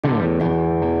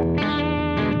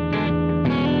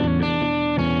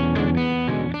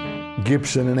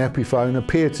Gibson and Epiphone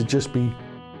appear to just be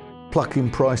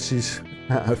plucking prices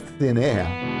out of thin air.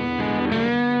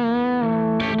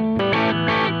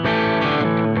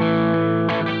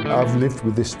 I've lived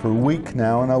with this for a week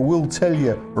now, and I will tell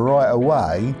you right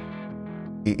away,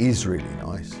 it is really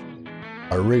nice.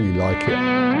 I really like it.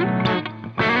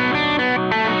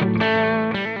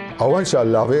 I won't say I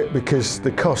love it because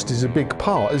the cost is a big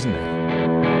part, isn't it?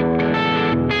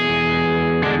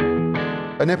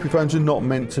 And Epiphones are not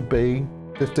meant to be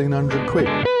 1,500 quid.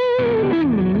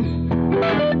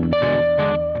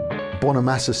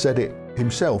 Bonamassa said it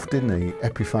himself, didn't he?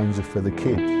 Epiphones are for the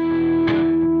kids.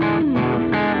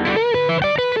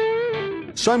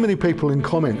 So many people in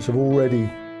comments have already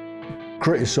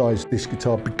criticised this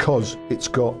guitar because it's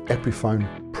got Epiphone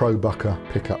Pro Bucker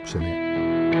pickups in it.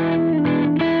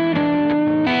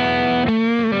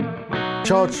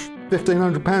 Charge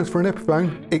 £1,500 for an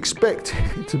Epiphone, expect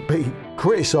it to be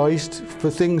criticised for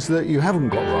things that you haven't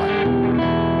got right.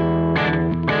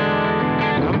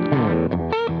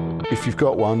 If you've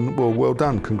got one, well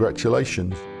done,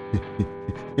 congratulations.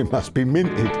 It must be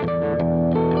minted.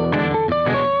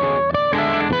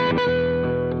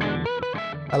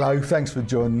 Hello, thanks for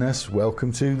joining us.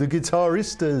 Welcome to the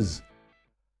Guitaristas.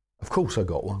 Of course I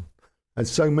got one, as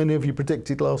so many of you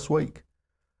predicted last week.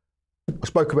 I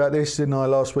spoke about this in our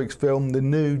last week's film, the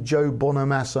new Joe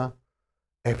Bonamassa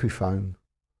Epiphone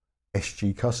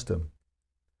SG Custom.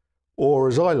 Or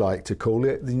as I like to call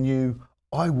it, the new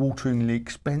eye-wateringly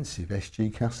expensive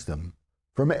SG Custom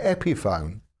from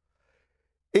Epiphone.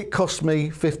 It cost me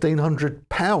 £1,500,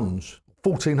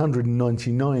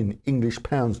 £1,499 English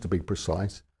pounds to be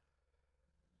precise,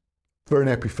 for an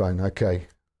Epiphone, okay.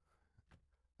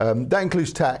 That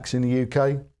includes tax in the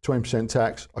UK, 20%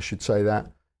 tax, I should say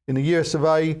that. In the US of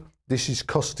A, this is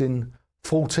costing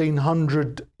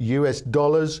 $1,400 US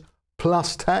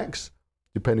plus tax,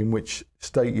 depending which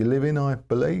state you live in, I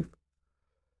believe.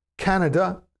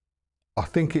 Canada, I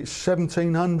think it's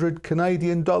 1,700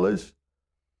 Canadian dollars.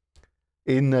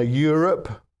 In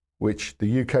Europe, which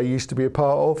the UK used to be a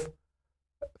part of,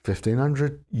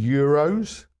 1,500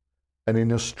 euros. And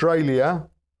in Australia,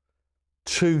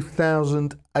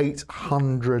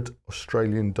 2,800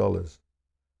 Australian dollars.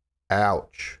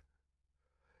 Ouch.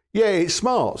 Yeah, it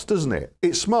smarts, doesn't it?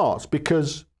 It smarts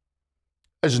because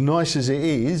as nice as it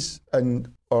is,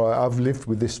 and I've lived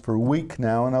with this for a week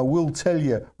now, and I will tell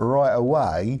you right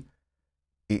away,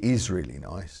 it is really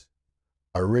nice.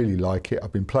 I really like it.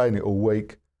 I've been playing it all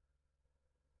week.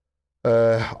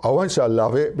 I won't say I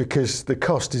love it because the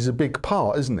cost is a big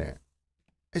part, isn't it?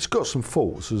 It's got some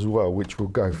faults as well, which we'll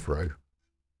go through.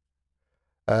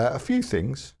 A few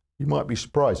things, you might be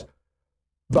surprised.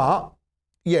 But,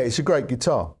 yeah, it's a great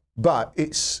guitar. But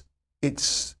it's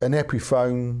an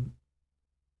Epiphone,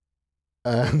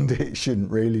 and it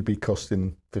shouldn't really be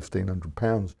costing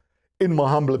 £1,500, in my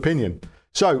humble opinion.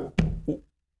 So,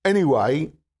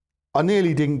 anyway, I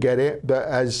nearly didn't get it, but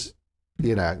as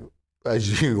you know,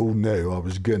 as you all knew, I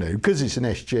was gonna, because it's an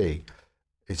SG.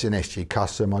 It's an SG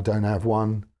Custom, I don't have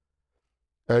one.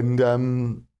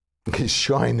 And it's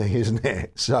shiny, isn't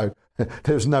it? So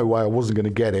there was no way I wasn't going to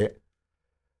get it.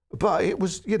 But it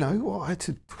was, you know, I had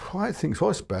to think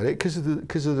twice about it because of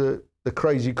the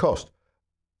crazy cost.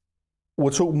 We'll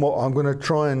talk more. I'm going to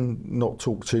try and not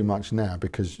talk too much now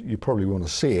because you probably want to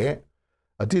see it.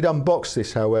 I did unbox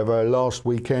this, however, last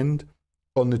weekend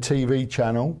on the TV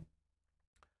channel.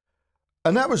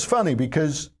 And that was funny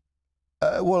because,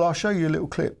 well, I'll show you a little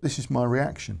clip. This is my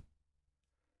reaction.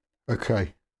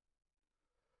 Okay.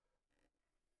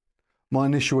 My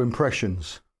initial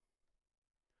impressions.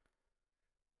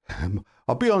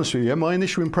 I'll be honest with you, my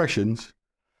initial impressions,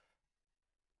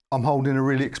 I'm holding a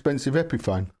really expensive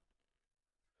Epiphone.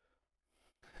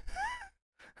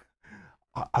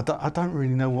 I don't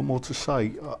really know what more to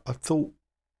say. I thought,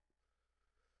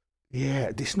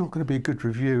 yeah, this is not going to be a good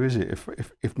review, is it?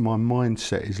 If my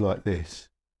mindset is like this.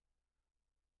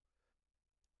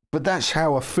 But that's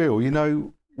how I feel, you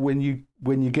know, when you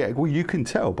get, well, you can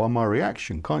tell by my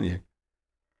reaction, can't you?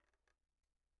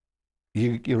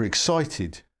 You're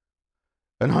excited.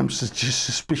 And I'm just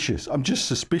suspicious. I'm just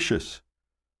suspicious.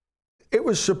 It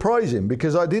was surprising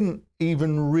because I didn't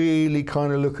even really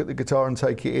kind of look at the guitar and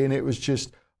take it in. It was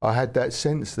just, I had that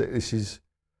sense that this is,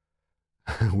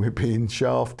 we're being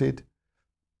shafted.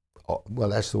 Well,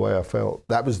 that's the way I felt.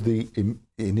 That was the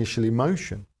initial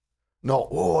emotion. Not,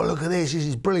 oh, look at this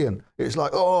is brilliant. It's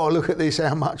like, oh, look at this,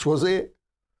 how much was it?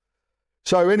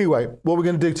 So anyway, what we're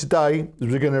going to do today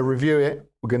is we're going to review it.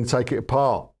 We're going to take it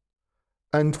apart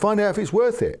and find out if it's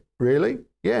worth it, really.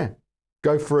 Yeah,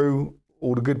 go through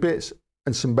all the good bits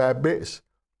and some bad bits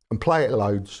and play it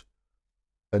loads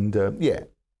And yeah,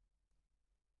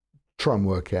 try and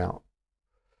work out.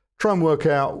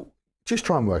 Just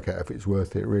try and work out if it's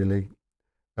worth it, really.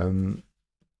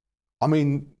 I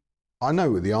mean, I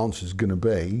know what the answer is going to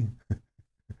be.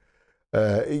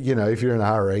 You know, if you're in a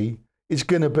hurry, it's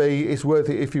going to be, it's worth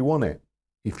it if you want it,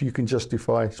 if you can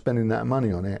justify spending that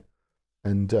money on it.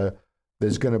 And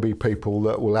there's going to be people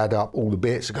that will add up all the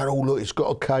bits and go, oh, look, it's got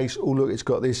a case. Oh, look, it's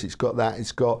got this, it's got that.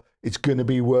 It's going to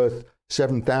be worth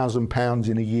 £7,000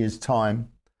 in a year's time.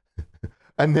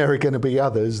 And there are going to be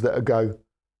others that will go,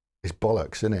 it's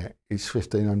bollocks, isn't it? It's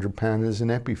 £1,500 as an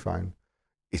Epiphone.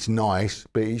 It's nice,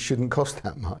 but it shouldn't cost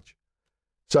that much.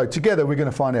 So together we're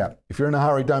going to find out. If you're in a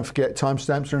hurry, don't forget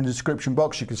timestamps are in the description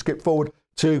box. You can skip forward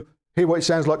to hear what it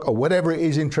sounds like or whatever it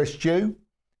is interests you.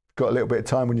 Got a little bit of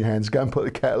time on your hands. Go and put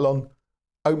the kettle on,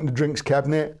 open the drinks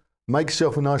cabinet, make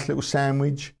yourself a nice little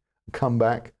sandwich, and come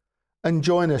back and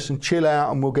join us and chill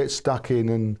out, and we'll get stuck in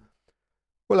and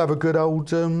we'll have a good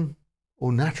old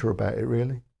or natter about it,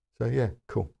 really. So yeah,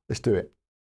 cool. Let's do it.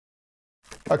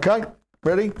 Okay,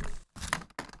 ready?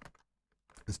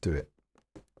 Let's do it.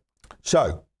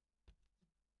 So,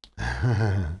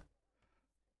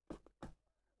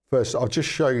 first I'll just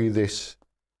show you this.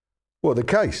 Well, the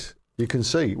case, you can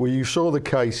see. Well, you saw the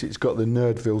case, it's got the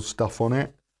Nerdville stuff on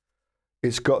it.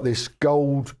 It's got this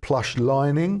gold plush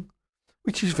lining,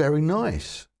 which is very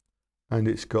nice. And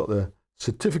it's got the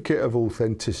certificate of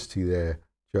authenticity there,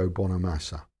 Joe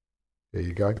Bonamassa. There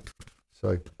you go.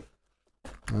 So,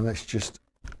 now let's just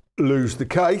lose the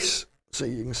case so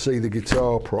you can see the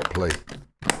guitar properly.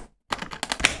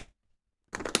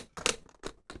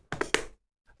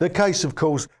 The case, of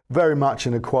course, very much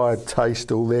an acquired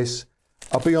taste, all this.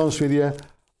 I'll be honest with you,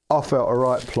 I felt a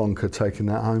right plonker taking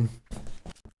that home.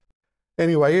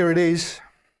 Anyway, here it is.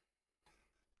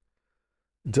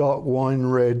 Dark wine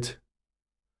red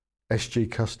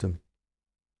SG Custom.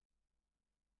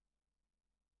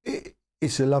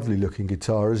 It's a lovely looking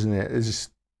guitar, isn't it?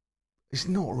 There's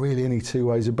not really any two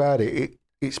ways about it.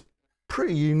 It's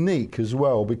pretty unique as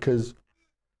well, because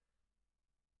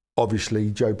obviously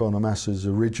Joe Bonamassa's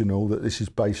original that this is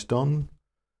based on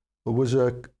was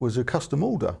a custom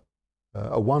order,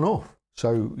 a one-off.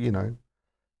 So, you know,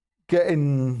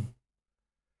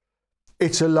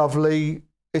 it's a lovely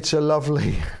it's a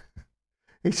lovely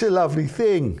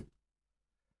thing.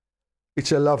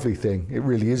 It's a lovely thing. It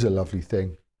really is a lovely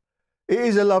thing. It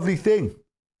is a lovely thing.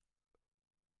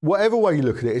 Whatever way you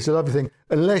look at it, it's a lovely thing,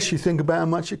 unless you think about how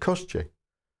much it cost you.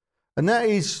 And that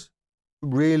is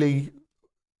really,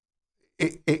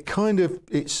 it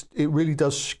really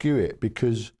does skew it,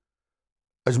 because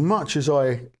as much as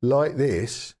I like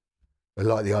this, I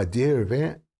like the idea of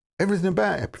it, everything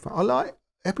about Epiphone. I like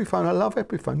Epiphone, I love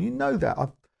Epiphone. You know that.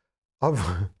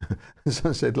 I've as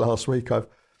I said last week, I've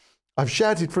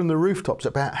shouted from the rooftops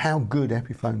about how good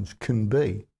Epiphones can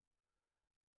be.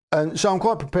 And so I'm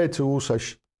quite prepared to also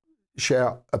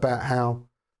shout about how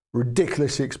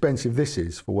ridiculously expensive this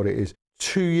is for what it is.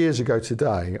 2 years ago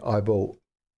today, I bought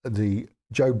the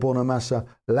Joe Bonamassa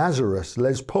Lazarus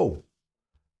Les Paul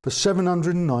for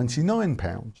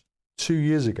 £799, 2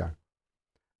 years ago.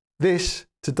 This,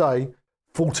 today,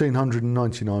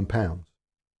 £1,499.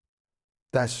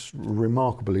 That's a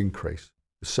remarkable increase,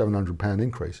 a £700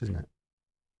 increase, isn't it?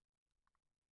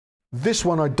 This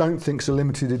one I don't think is a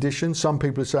limited edition. Some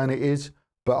people are saying it is,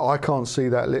 but I can't see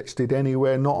that listed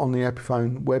anywhere, not on the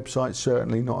Epiphone website,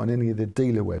 certainly not on any of the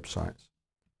dealer websites.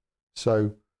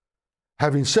 So,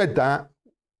 having said that,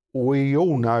 we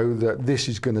all know that this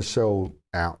is going to sell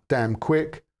out damn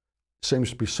quick.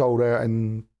 Seems to be sold out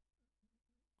in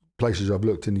places I've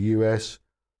looked in the US,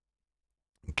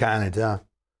 Canada,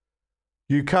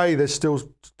 UK. There's still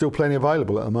plenty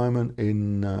available at the moment.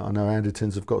 In I know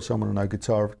Andertons have got some, and I know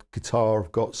Guitar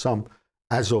have got some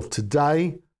as of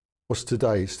today. What's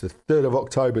today? It's the 3rd of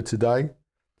October today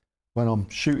when I'm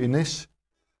shooting this.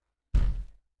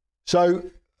 So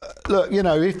look, you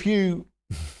know, if you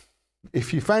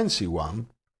fancy one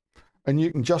and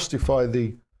you can justify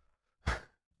the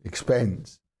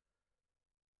expense,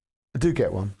 do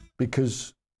get one,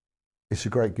 because it's a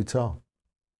great guitar.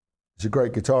 It's a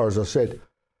great guitar, as I said.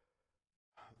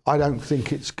 I don't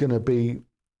think it's going to be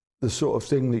the sort of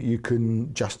thing that you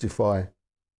can justify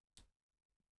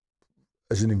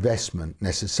as an investment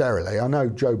necessarily. I know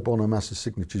Joe Bonamassa's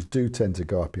signatures do tend to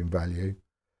go up in value.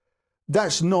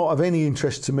 That's not of any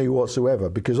interest to me whatsoever,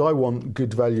 because I want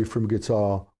good value from a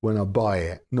guitar when I buy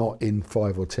it, not in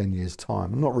 5 or 10 years'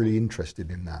 time. I'm not really interested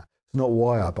in that. It's not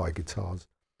why I buy guitars.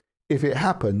 If it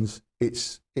happens,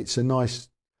 it's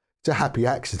a happy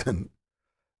accident.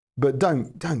 But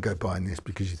don't go buying this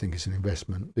because you think it's an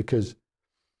investment, because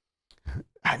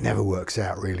That never works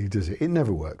out really, does it? It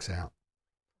never works out.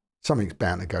 Something's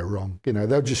bound to go wrong. You know,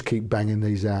 they'll just keep banging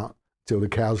these out till the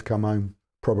cows come home,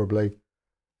 probably.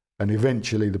 And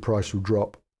eventually the price will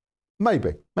drop.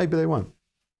 Maybe they won't.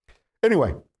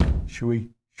 Anyway, shall we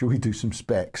do some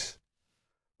specs?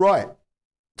 Right,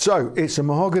 so it's a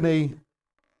mahogany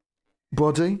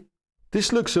body.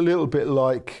 This looks a little bit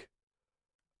like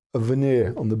a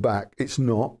veneer on the back. It's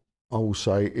not, I will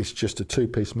say. It's just a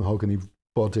two-piece mahogany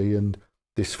body, and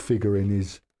this figurine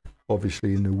is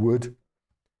obviously in the wood.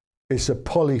 It's a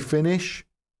poly finish.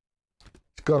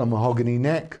 It's got a mahogany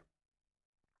neck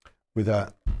with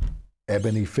a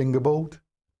ebony fingerboard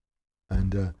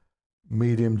and a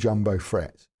medium jumbo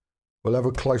frets. We'll have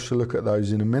a closer look at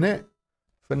those in a minute.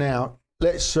 For now,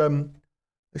 let's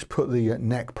put the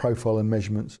neck profile and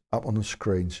measurements up on the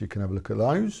screen so you can have a look at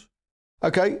those.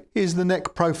 Okay, here's the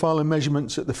neck profile and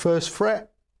measurements at the first fret.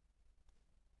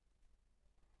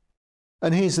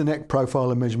 And here's the neck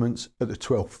profile and measurements at the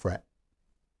 12th fret.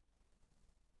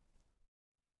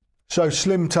 So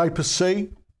slim taper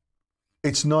C,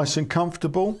 it's nice and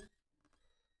comfortable.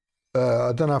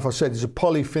 I don't know if I said there's a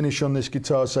poly finish on this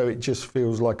guitar, so it just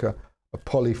feels like a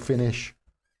poly finish.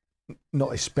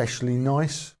 Not especially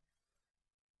nice,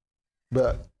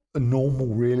 but a normal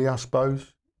really, I suppose,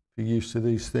 if you're used to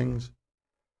these things.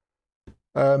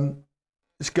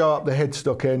 Let's go up the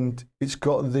headstock end. It's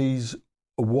got these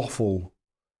waffle,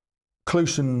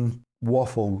 Cluson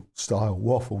waffle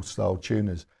style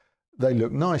tuners. They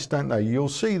look nice, don't they? You'll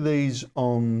see these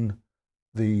on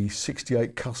the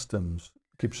 68 Customs,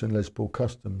 Gibson Les Paul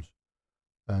Customs,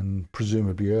 and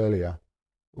presumably earlier.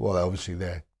 Well, obviously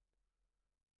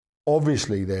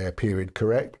they're period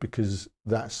correct, because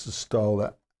that's the style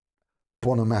that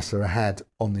Bonamassa had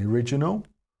on the original.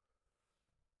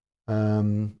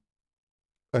 And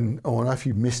oh, if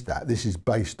you missed that, this is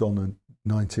based on a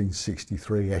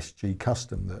 1963 SG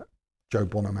Custom that Joe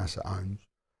Bonamassa owns,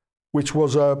 which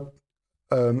was a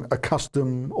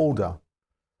custom order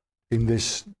in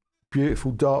this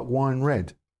beautiful dark wine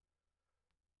red.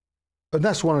 And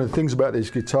that's one of the things about this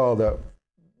guitar, that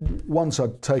once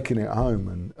I'd taken it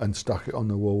home and stuck it on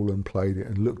the wall and played it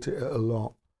and looked at it a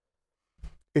lot,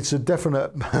 it's a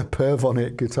definite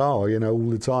perv-on-it guitar, you know, all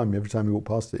the time. Every time you walk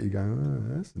past it, you go,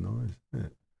 oh, that's nice. Yeah,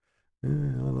 I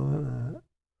like that.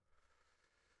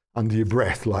 Under your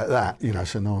breath like that, you know,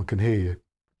 so no one can hear you.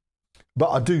 But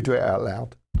I do it out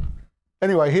loud.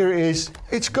 Anyway, here it is.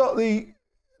 It's got the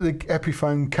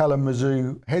Epiphone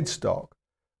Kalamazoo headstock,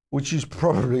 which is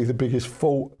probably the biggest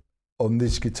fault on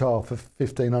this guitar for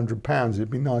 £1,500. It'd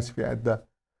be nice if it had the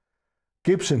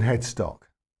Gibson headstock.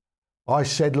 I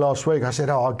said last week, I said,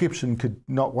 oh, Gibson could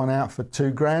knock one out for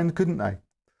 £2,000, couldn't they?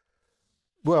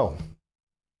 Well,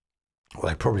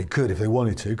 they probably could if they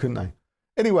wanted to, couldn't they?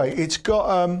 Anyway, it's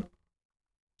got,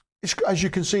 as you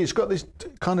can see, it's got this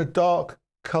kind of dark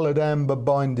coloured amber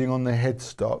binding on the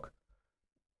headstock,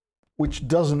 which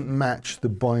doesn't match the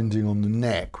binding on the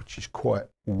neck, which is quite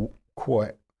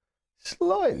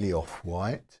slightly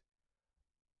off-white.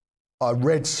 I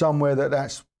read somewhere that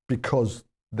that's because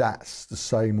that's the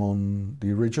same on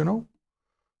the original.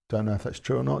 Don't know if that's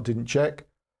true or not, didn't check.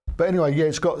 But anyway, yeah,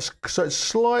 so it's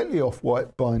slightly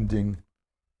off-white binding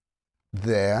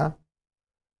there.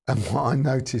 And what I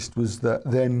noticed was that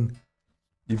then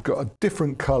you've got a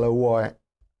different colour white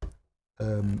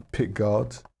pick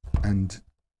guard and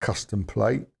custom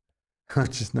plate. I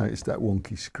just noticed that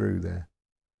wonky screw there.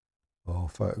 Oh, I'll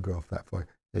photograph that for you.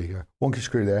 There you go. Wonky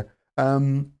screw there.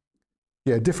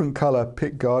 Yeah, different colour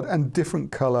pick guard and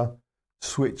different colour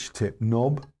switch tip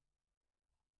knob.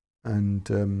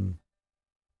 And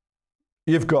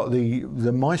you've got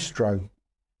the Maestro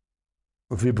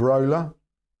vibrola.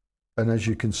 And as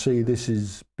you can see, this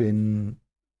has been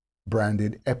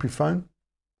branded Epiphone.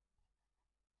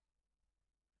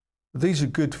 These are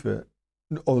good for,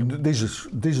 or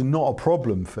these are not a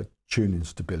problem for tuning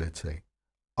stability.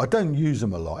 I don't use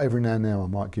them a lot. Every now and then I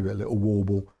might give it a little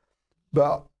warble,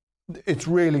 but it's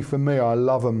really, for me, I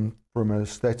love them from an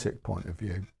aesthetic point of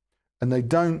view, and they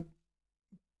don't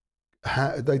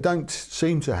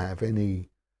seem to have any,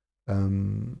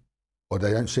 or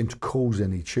they don't seem to cause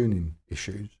any tuning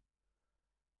issues.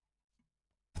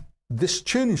 This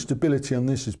tuning stability on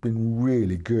this has been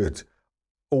really good.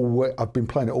 I've been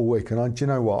playing it all week, and do you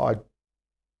know what?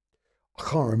 I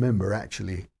can't remember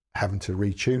actually having to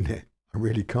retune it. I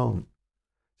really can't.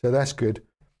 So that's good.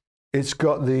 It's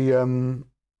got the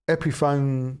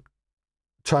Epiphone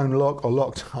tone lock, or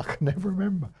locked, I can never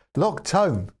remember. Lock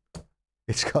tone.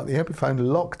 It's got the Epiphone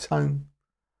lock tone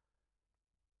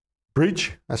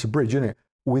bridge. That's a bridge, isn't it?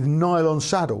 With nylon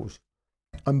saddles.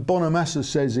 And Bonamassa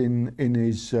says in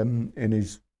his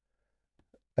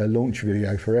launch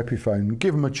video for Epiphone,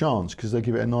 give them a chance because they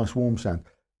give it a nice warm sound.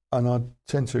 And I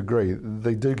tend to agree,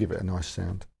 they do give it a nice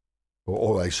sound.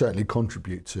 Or they certainly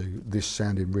contribute to this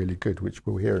sounding really good, which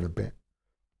we'll hear in a bit.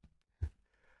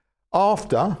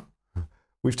 After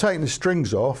we've taken the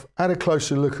strings off, had a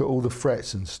closer look at all the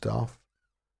frets and stuff,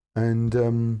 and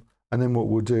then what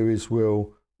we'll do is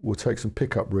we'll take some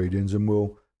pickup readings and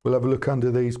we'll have a look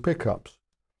under these pickups,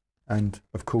 and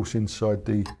of course inside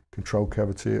the control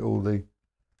cavity at all the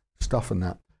stuff and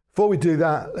that. Before we do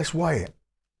that, let's weigh it.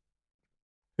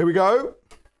 Here we go.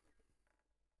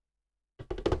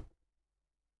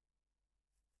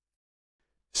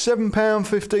 £7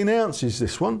 15 ounces,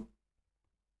 this one,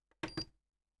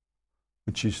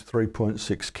 which is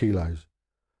 3.6 kilos.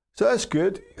 So that's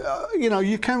good. You know,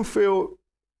 you can feel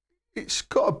it's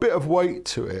got a bit of weight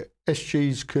to it.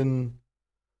 SGs can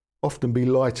often be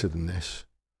lighter than this,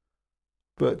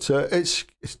 but it's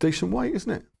decent weight,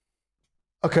 isn't it?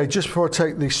 Okay, just before I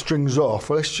take these strings off,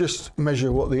 let's just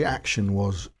measure what the action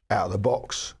was out of the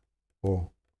box or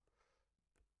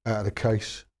out of the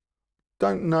case.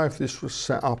 Don't know if this was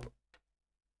set up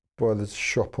by the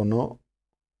shop or not.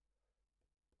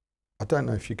 I don't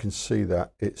know if you can see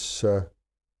that. It's a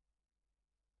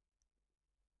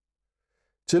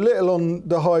little on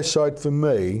the high side for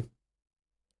me.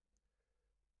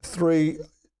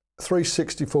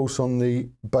 3/64 on the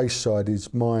bass side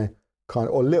is my kind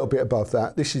of, or a little bit above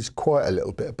that. This is quite a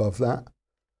little bit above that.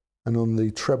 And on the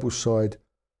treble side,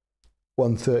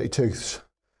 1/32.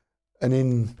 And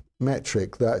in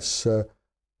metric, that's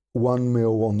 1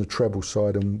 mil on the treble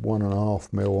side and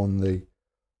 1.5 mil on the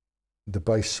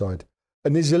bass side.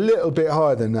 And there's a little bit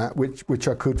higher than that, which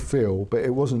I could feel, but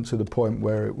it wasn't to the point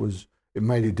where it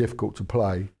made it difficult to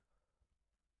play.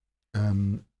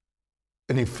 And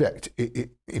in fact,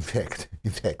 it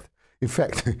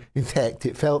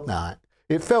felt nice.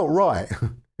 It felt right.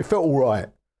 It felt all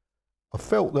right. I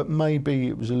felt that maybe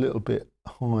it was a little bit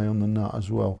high on the nut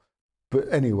as well. But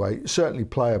anyway, certainly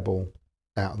playable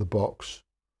out of the box.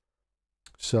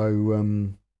 So,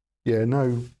 yeah,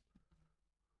 no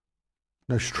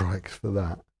strikes for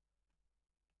that.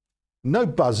 No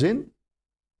buzzing.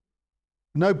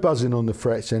 No buzzing on the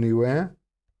frets anywhere.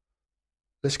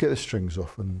 Let's get the strings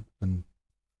off and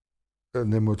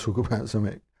then we'll talk about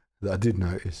something that I did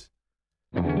notice.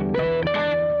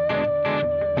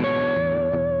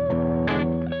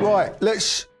 Right,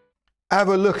 let's have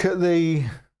a look at the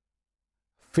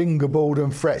fingerboard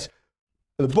and frets.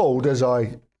 The board, as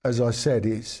I said,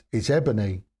 it's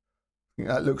ebony. I think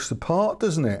that looks the part,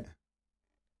 doesn't it?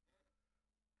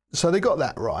 So they got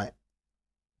that right.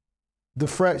 The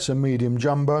frets are medium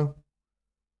jumbo,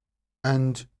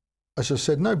 and as I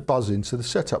said, no buzzing, so the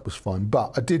setup was fine.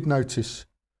 But I did notice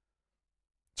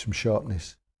some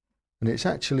sharpness, and it's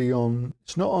actually on.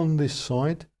 It's not on this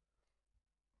side.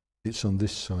 It's on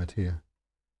this side here.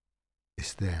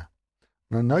 It's there.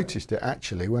 And I noticed it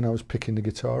actually when I was picking the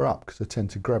guitar up, because I tend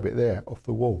to grab it there off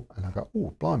the wall, and I go,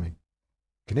 oh, blimey, you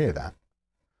can hear that.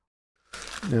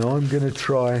 Now I'm going to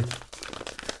try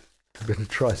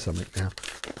something now.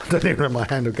 I don't even know my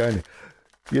hand will go in it.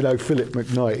 You know, Philip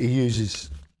McKnight, he uses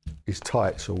his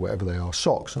tights or whatever they are,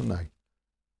 socks, aren't they?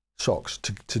 Socks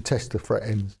to test the fret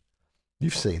ends.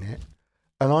 You've seen it.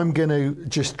 And I'm going to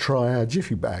just try a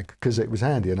jiffy bag because it was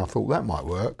handy and I thought that might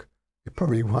work. It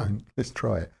probably won't. Let's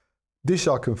try it. This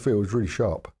I can feel is really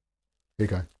sharp. Here you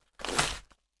go.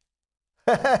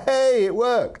 Hey, it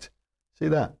worked. See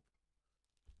that?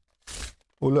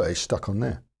 Oh, look, it's stuck on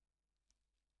there.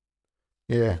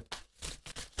 Yeah.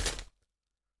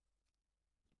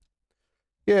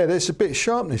 Yeah, there's a bit of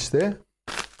sharpness there.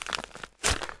 I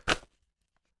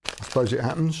suppose it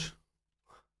happens.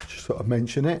 Just thought I'd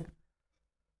mention it.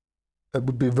 It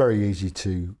would be very easy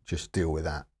to just deal with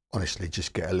that. Honestly,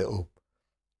 just get a little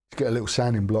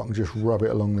sanding block and just rub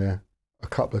it along there a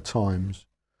couple of times.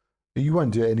 You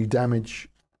won't do any damage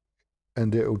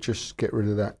and it'll just get rid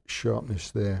of that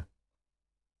sharpness there.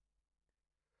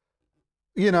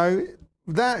 You know,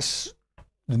 that's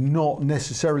not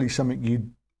necessarily something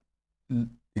you'd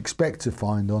expect to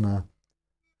find on a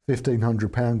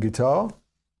 £1,500 guitar.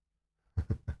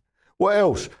 What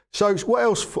else? So what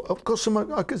else? I've got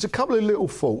there's a couple of little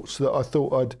faults that I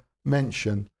thought I'd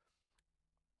mention.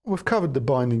 We've covered the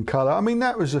binding colour. I mean,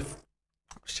 that was it's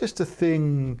just a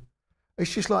thing.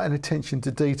 It's just like an attention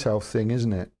to detail thing,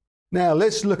 isn't it? Now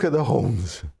let's look at the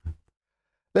horns.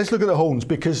 Let's look at the horns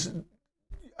because,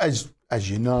 as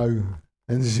you know,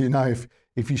 and as you know,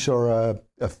 if you saw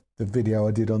the video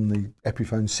I did on the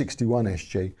Epiphone 61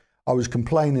 SG, I was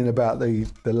complaining about the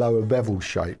lower bevel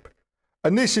shape.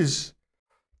 And this is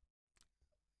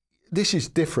this is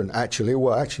different actually.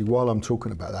 Well, actually, while I'm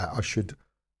talking about that, I should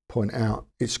point out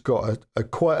it's got a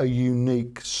quite a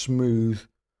unique smooth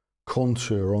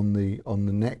contour on the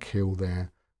neck heel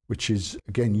there, which is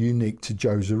again unique to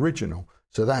Joe's original.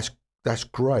 So that's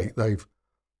great. They've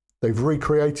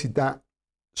recreated that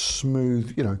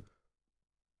smooth, you know,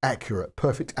 accurate,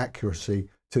 perfect accuracy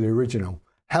to the original.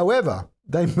 However,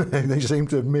 they seem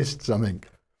to have missed something.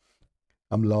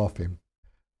 I'm laughing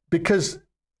because,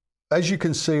 as you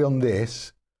can see on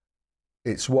this,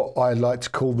 it's what I like to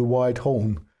call the wide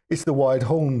horn. It's the wide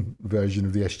horn version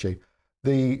of the SG.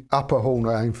 The upper horn,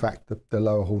 in fact, the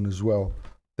lower horn as well,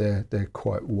 they're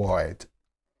quite wide.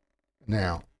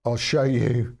 Now, I'll show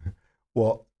you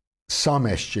what some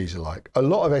SGs are like. A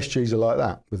lot of SGs are like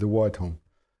that with the wide horn.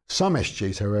 Some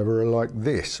SGs, however, are like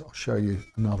this. I'll show you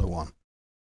another one.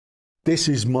 This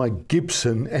is my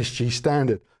Gibson SG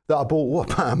Standard that I bought,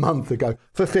 what, about a month ago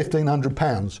for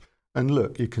 £1,500. And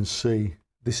look, you can see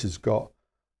this has got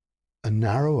a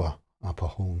narrower upper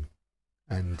horn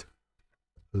and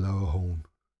lower horn,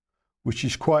 which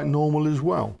is quite normal as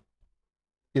well.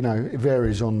 You know, it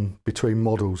varies on between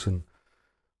models, and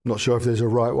I'm not sure if there's a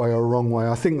right way or a wrong way.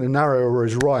 I think the narrower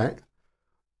is right.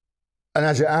 And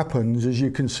as it happens, as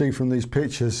you can see from these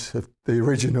pictures of the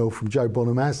original from Joe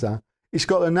Bonamassa, it's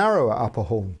got a narrower upper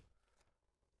horn.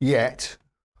 Yet,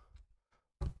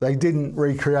 they didn't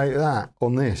recreate that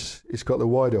on this. It's got the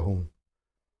wider horn.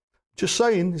 Just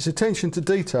saying, it's attention to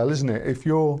detail, isn't it? If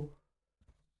you're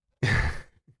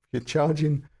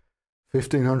charging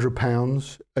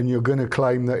 £1,500 and you're going to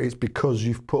claim that it's because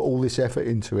you've put all this effort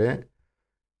into it, you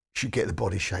should get the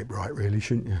body shape right, really,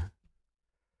 shouldn't you?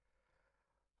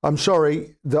 I'm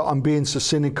sorry that I'm being so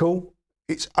cynical.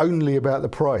 It's only about the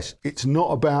price. It's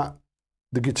not about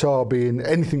the guitar being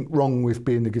anything wrong with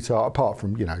being the guitar, apart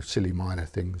from, you know, silly minor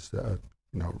things that are,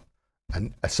 you know,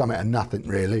 and something and nothing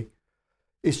really.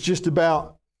 It's just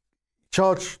about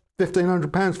charge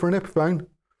 £1,500 for an Epiphone.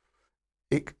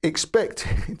 Expect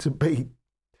it to be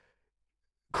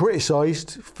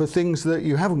criticised for things that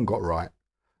you haven't got right.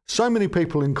 So many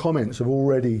people in comments have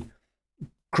already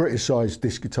criticised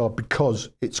this guitar because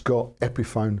it's got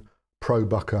Epiphone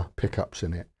Pro-Bucker pickups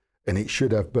in it, and it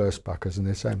should have burst buckers, and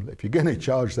they're saying, if you're going to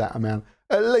charge that amount,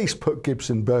 at least put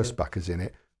Gibson burst buckers in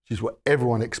it, which is what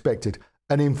everyone expected.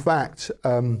 And in fact,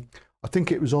 I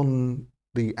think it was on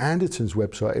the Andertons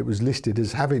website, it was listed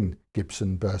as having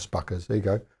Gibson burst buckers. There you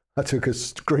go. I took a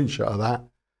screenshot of that.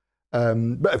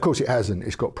 But of course it hasn't.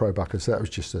 It's got Pro buckers. So that was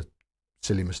just a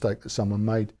silly mistake that someone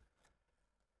made.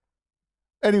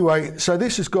 Anyway, so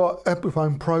this has got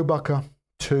Epiphone Pro Bucker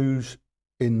 2s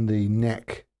in the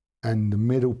neck and the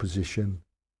middle position,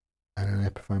 and an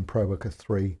Epiphone Pro Bucker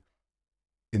 3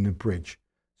 in the bridge.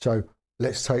 So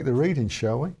let's take the reading,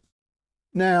 shall we?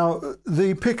 Now,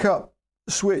 the pickup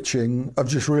switching, I've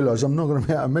just realised I'm not going to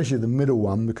be able to measure the middle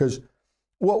one, because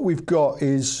what we've got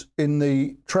is in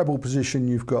the treble position,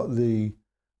 you've got the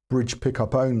bridge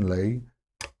pickup only.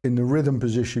 In the rhythm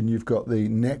position, you've got the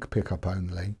neck pickup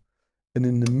only. And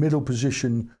in the middle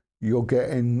position, you're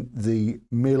getting the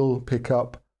middle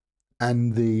pickup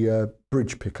and the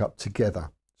bridge pickup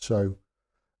together. So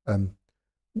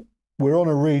we're on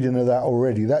a reading of that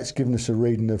already. That's given us a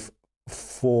reading of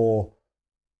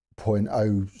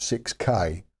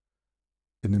 4.06K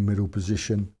in the middle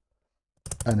position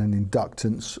and an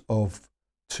inductance of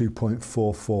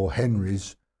 2.44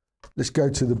 Henrys. Let's go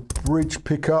to the bridge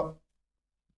pickup,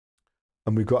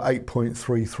 and we've got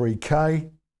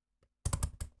 8.33K.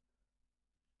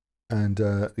 And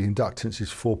the inductance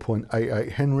is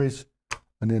 4.88 Henrys.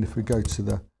 And then if we go to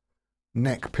the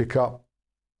neck pickup,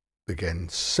 again,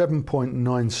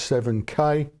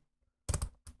 7.97K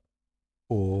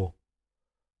or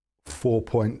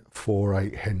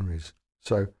 4.48 Henrys.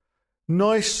 So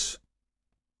nice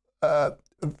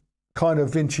kind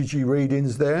of vintagey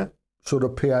readings there, sort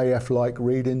of PAF-like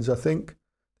readings, I think. I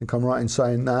think I'm right in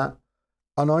saying that.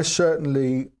 And I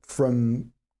certainly,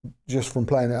 just from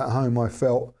playing it at home, I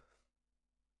felt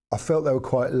they were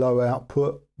quite low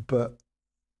output, but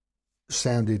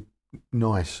sounded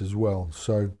nice as well.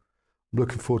 So I'm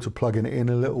looking forward to plugging it in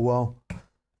a little while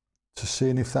to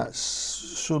seeing if that's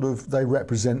sort of, they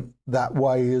represent that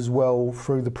way as well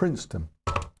through the Princeton.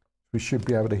 We should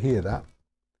be able to hear that.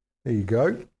 There you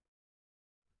go.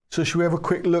 So should we have a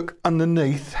quick look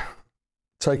underneath?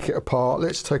 Take it apart.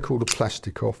 Let's take all the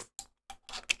plastic off.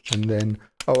 And then,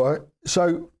 all right,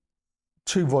 so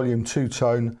 2 volume, 2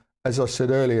 tone. As I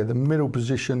said earlier, the middle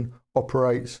position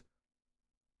operates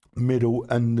middle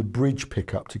and the bridge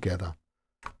pickup together.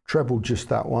 Treble just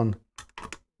that one,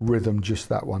 rhythm just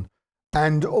that one.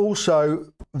 And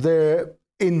also they're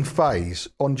in phase.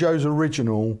 On Joe's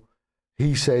original,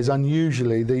 he says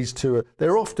unusually these two are,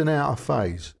 they're often out of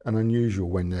phase and unusual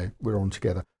when we're on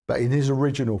together. But in his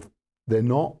original, they're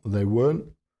not, they weren't.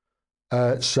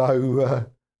 So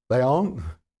they aren't.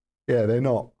 Yeah, they're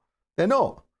not. They're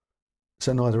not.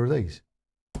 So neither are these.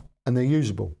 And they're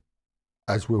usable,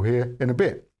 as we'll hear in a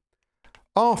bit.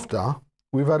 After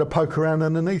we've had a poke around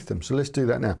underneath them. So let's do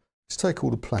that now. Let's take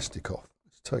all the plastic off.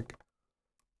 Let's take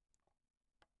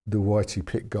the whitey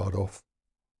pick guard off.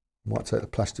 Might take the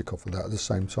plastic off of that at the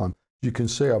same time. You can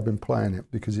see I've been playing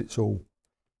it because it's all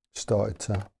started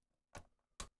to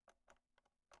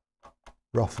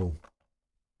ruffle.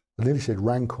 I nearly said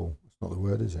rankle. It's not the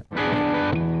word, is it?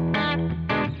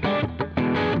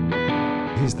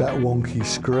 Here's that wonky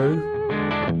screw.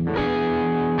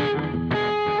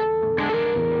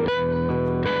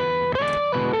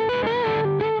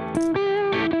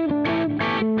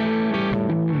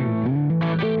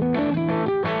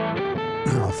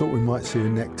 I thought we might see a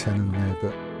neck tenon there,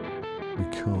 but we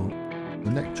can't.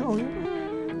 The neck joint, I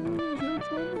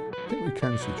think we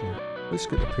can see joint. Let's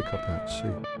get the pickup out and see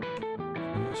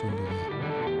what's under there.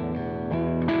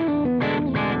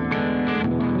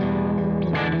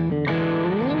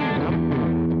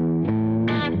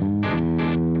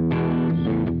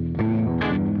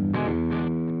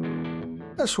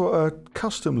 That's what a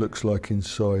custom looks like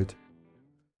inside.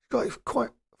 It's got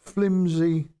quite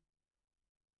flimsy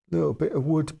little bit of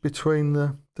wood between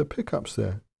the pickups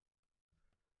there.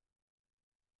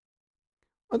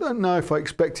 I don't know if I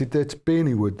expected there to be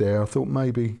any wood there. I thought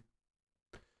maybe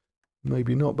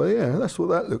not. But yeah, that's what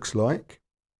that looks like.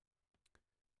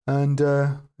 And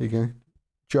there you go.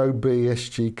 Joe B,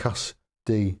 SG, Cuss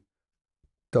D,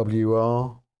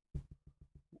 WR,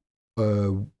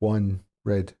 wine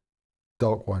red,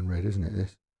 dark wine red, isn't it,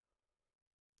 this?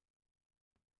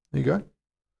 There you go.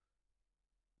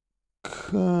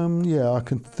 Yeah, I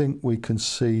can think we can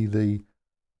see the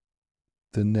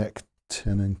neck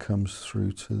tenon comes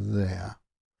through to there.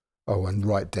 Oh, and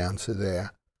right down to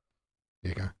there.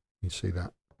 There you go. You see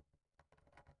that.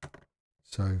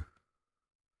 So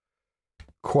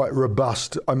quite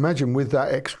robust. I imagine with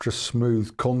that extra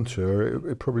smooth contour,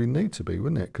 it probably need to be,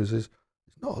 wouldn't it? Because there's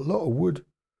not a lot of wood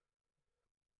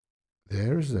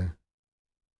there, is there?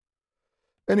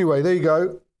 Anyway, there you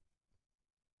go.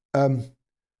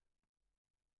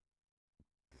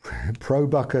 Pro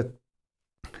bucket.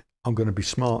 I'm going to be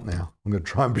smart now. I'm going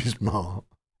to try and be smart.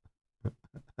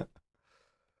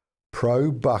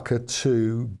 Pro bucket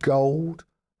 2 gold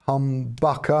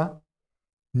humbucker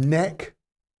neck.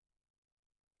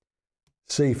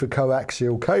 C for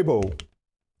coaxial cable.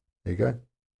 There you go.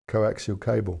 Coaxial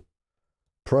cable.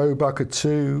 Pro bucket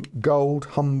 2 gold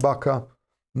humbucker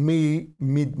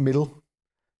middle.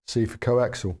 C for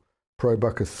coaxial. Pro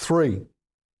bucket 3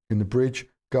 in the bridge.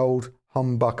 Gold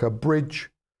humbucker bridge.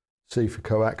 C for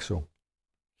coaxial.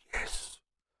 Yes.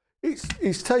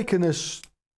 It's taken us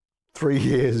 3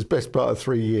 years, best part of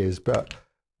 3 years, but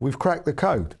we've cracked the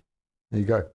code. There you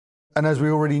go. And as we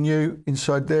already knew,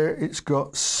 inside there, it's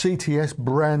got CTS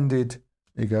branded.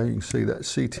 There you go. You can see that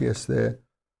CTS there.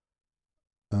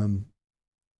 I'm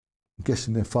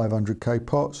guessing they're 500k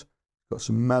pots. Got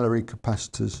some Mallory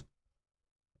capacitors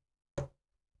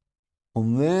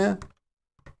on there.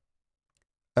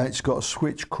 And it's got a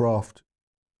switchcraft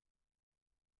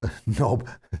knob,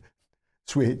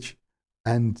 switch,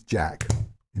 and jack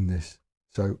in this.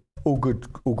 So all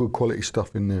good quality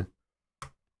stuff in there.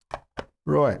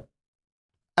 Right.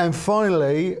 And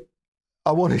finally,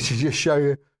 I wanted to just show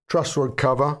you truss rod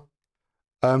cover.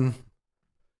 Look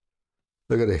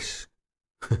at this.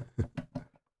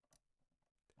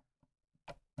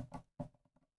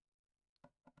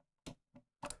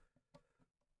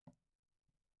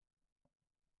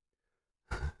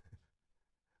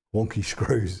 Wonky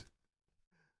screws.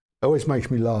 Always makes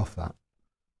me laugh, that.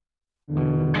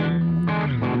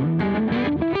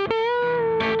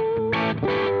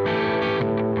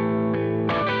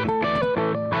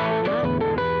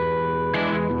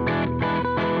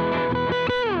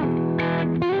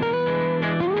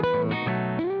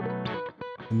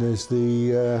 And there's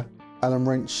the Allen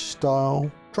wrench style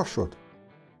truss rod.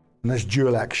 And there's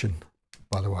dual action,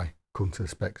 by the way, according to the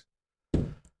specs.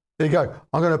 There you go.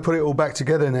 I'm going to put it all back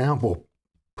together now. Well,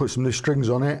 put some new strings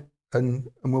on it and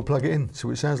we'll plug it in, see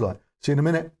what it sounds like. See you in a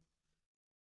minute.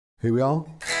 Here we are.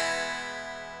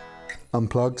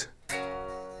 Unplugged.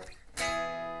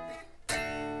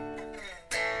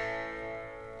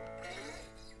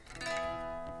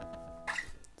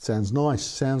 Sounds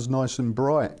nice and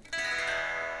bright.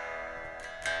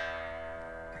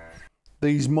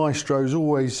 These Maestros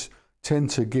always tend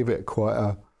to give it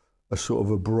quite a sort of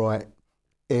a bright,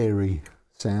 airy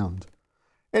sound.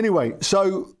 Anyway,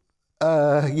 so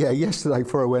yeah, yesterday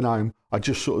before I went home, I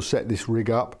just sort of set this rig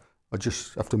up. I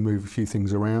just have to move a few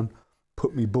things around,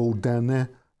 put my board down there,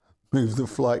 move the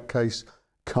flight case,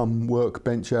 come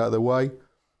workbench out of the way,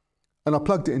 and I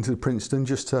plugged it into the Princeton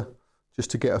just to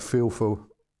get a feel for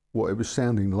what it was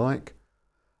sounding like.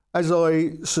 As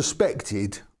I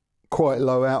suspected, quite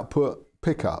low output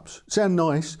pickups. Sound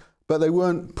nice, but they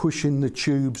weren't pushing the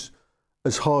tubes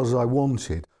as hard as I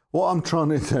wanted. What I'm trying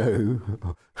to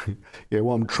do, yeah,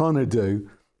 what I'm trying to do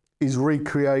is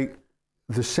recreate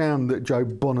the sound that Joe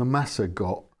Bonamassa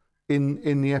got in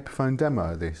the Epiphone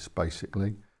demo of this,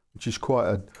 basically, which is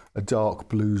quite a dark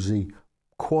bluesy,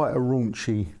 quite a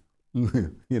raunchy,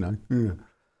 you know.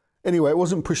 Anyway, it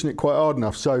wasn't pushing it quite hard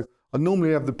enough, so I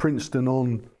normally have the Princeton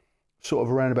on sort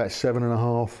of around about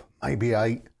 7.5, maybe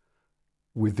 8,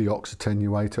 with the aux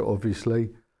attenuator, obviously.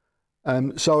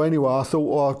 So anyway, I thought,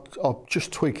 well, I'll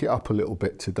just tweak it up a little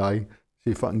bit today,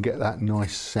 see if I can get that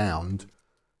nice sound.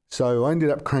 So I ended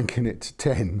up cranking it to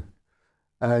 10,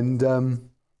 and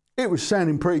it was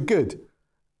sounding pretty good.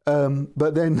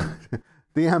 But then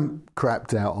the amp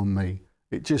crapped out on me.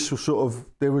 It just was sort of,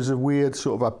 there was a weird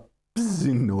sort of a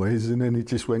buzzing noise, and then it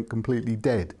just went completely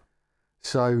dead.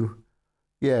 So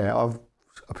yeah, I've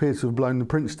appeared to have blown the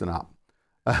Princeton up.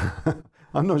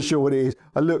 I'm not sure what it is.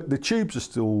 Look, the tubes are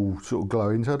still sort of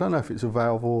glowing, so I don't know if it's a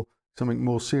valve or something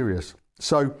more serious.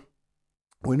 So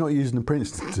we're not using the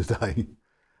Princeton today.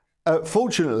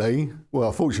 Fortunately,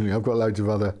 I've got loads of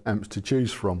other amps to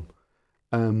choose from.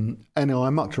 And I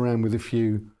mucked around with a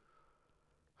few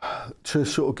to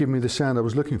sort of give me the sound I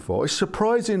was looking for. It's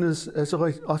surprising, as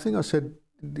I think I said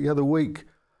the other week,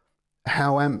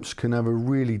 how amps can have a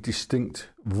really distinct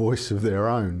voice of their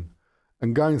own.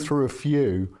 And going through a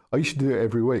few, I used to do it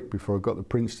every week before I got the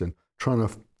Princeton, trying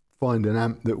to find an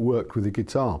amp that worked with the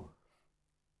guitar.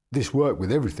 This worked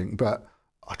with everything, but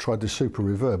I tried the Super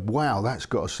Reverb. Wow, that's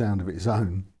got a sound of its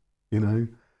own, you know.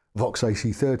 Vox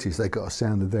AC30s, they got a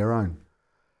sound of their own.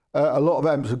 A lot of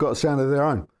amps have got a sound of their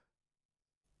own.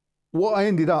 What I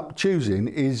ended up choosing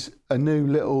is a new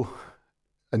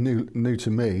to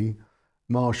me,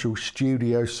 Marshall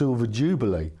Studio Silver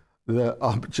Jubilee that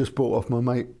I just bought off my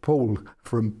mate Paul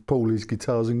from Paul's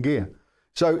Guitars and Gear.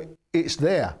 So it's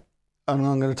there, and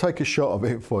I'm going to take a shot of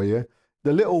it for you.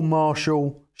 The little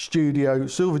Marshall Studio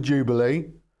Silver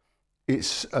Jubilee,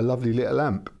 it's a lovely little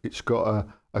amp. It's got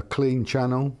a clean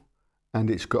channel, and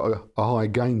it's got a high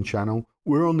gain channel.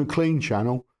 We're on the clean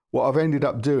channel. What I've ended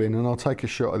up doing, and I'll take a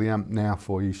shot of the amp now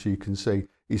for you so you can see,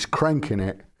 is cranking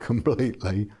it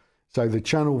completely. So the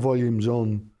channel volume's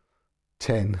on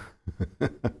 10.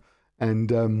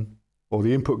 And, or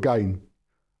the input gain,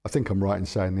 I think I'm right in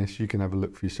saying this, you can have a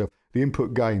look for yourself. The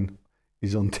input gain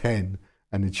is on 10,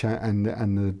 and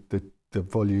the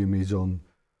volume is on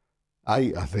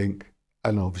 8, I think.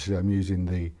 And obviously I'm using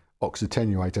the aux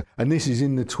attenuator, and this is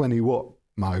in the 20 watt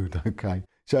mode, okay?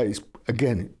 So it's,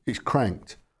 again, it's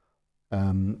cranked.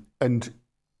 And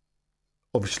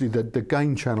obviously the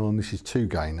gain channel on this is too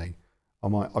gainy.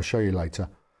 I'll show you later.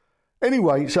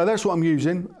 Anyway, so that's what I'm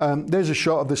using. There's a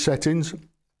shot of the settings.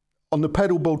 On the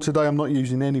pedal board today, I'm not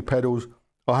using any pedals.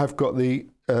 I have got the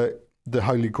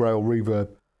Holy Grail reverb,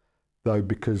 though,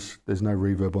 because there's no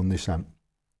reverb on this amp.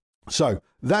 So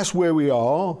that's where we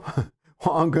are.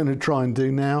 What I'm going to try and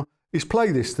do now is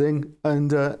play this thing,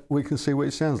 and we can see what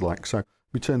it sounds like. So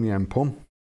we turn the amp on.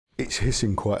 It's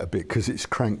hissing quite a bit because it's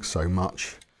cranked so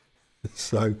much.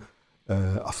 So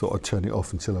I thought I'd turn it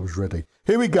off until I was ready.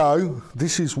 Here we go.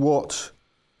 This is what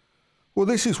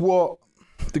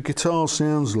the guitar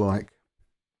sounds like.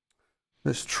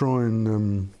 Let's try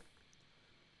and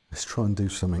do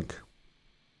something.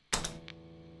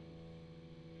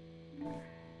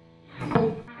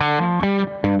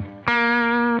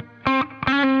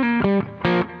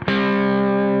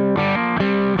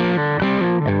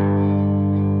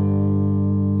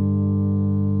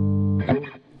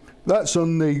 That's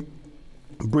on the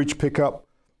bridge pickup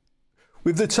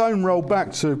with the tone rolled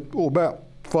back to about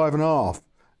 5.5,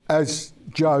 as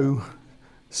Joe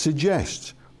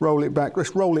suggests. Roll it back.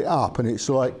 Let's roll it up, and it's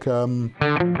like roll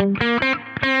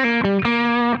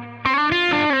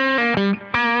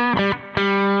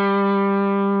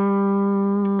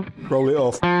it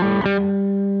off.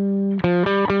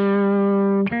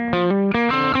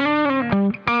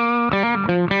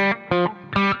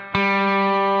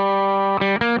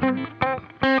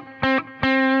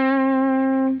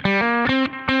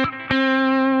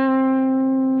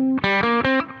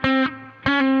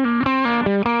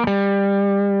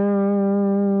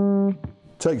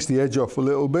 Takes the edge off a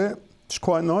little bit. It's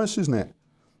quite nice, isn't it?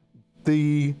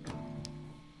 The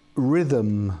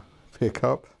rhythm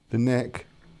pickup, the neck,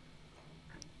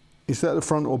 Is that the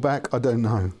front or back? I don't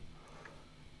know.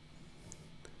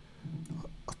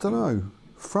 I don't know.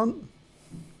 Front?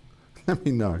 Let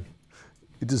me know.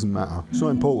 It doesn't matter. It's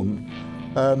not important.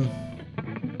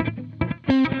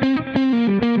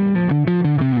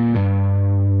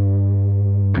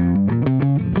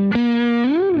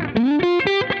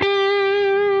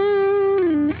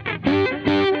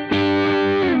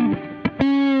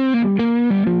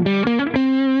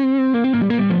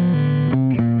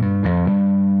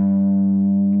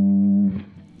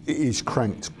 It is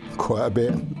cranked quite a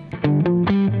bit.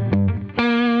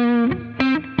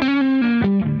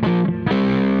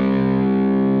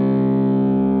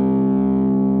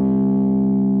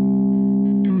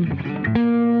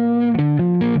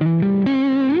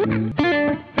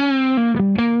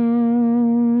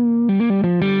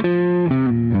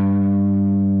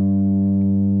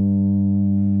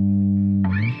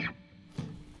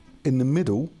 In the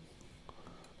middle,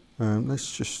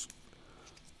 let's just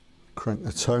crank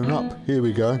the tone up. Here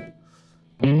we go.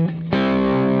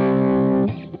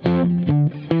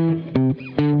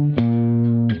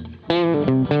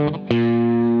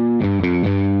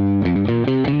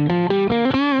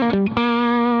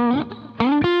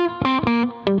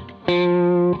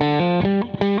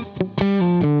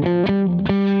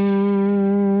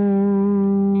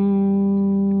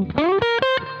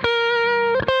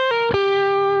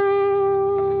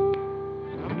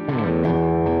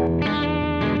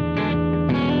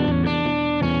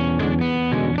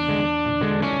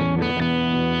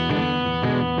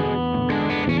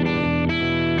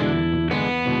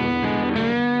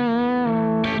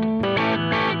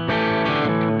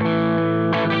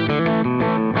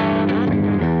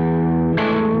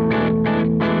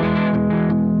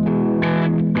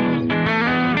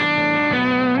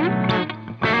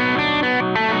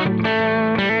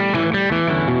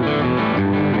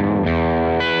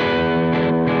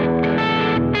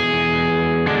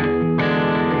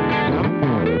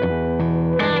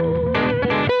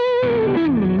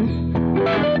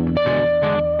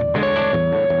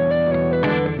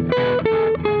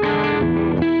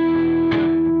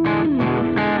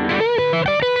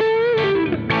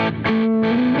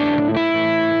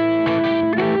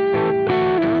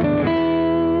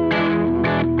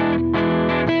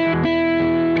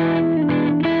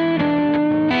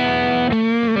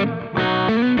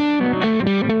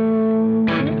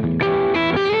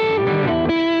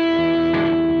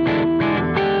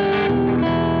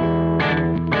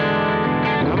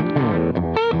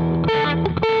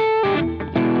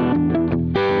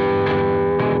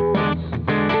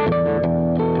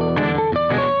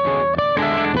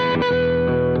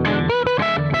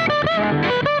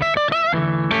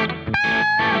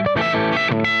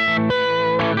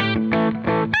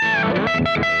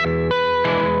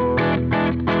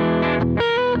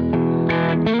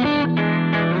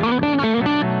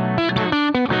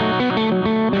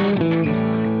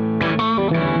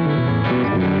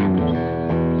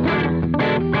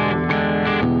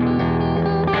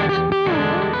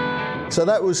 So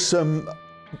that was some,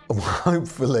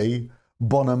 hopefully,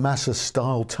 Bonamassa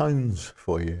style tones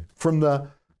for you from the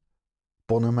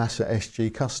Bonamassa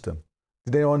SG Custom.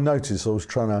 Did anyone notice I was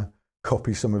trying to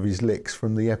copy some of his licks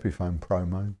from the Epiphone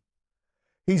promo?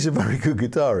 He's a very good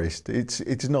guitarist.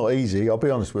 It's not easy. I'll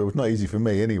be honest with you, it's not easy for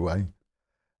me anyway.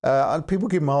 People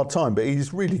give him a hard time, but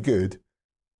he's really good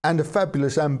and a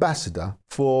fabulous ambassador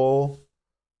for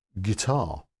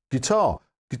guitar.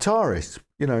 Guitarist,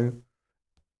 you know,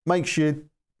 makes you,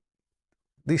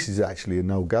 this is actually a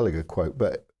Noel Gallagher quote,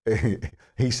 but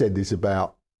he said this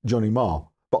about Johnny Marr,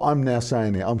 but I'm now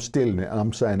saying it, I'm stealing it, and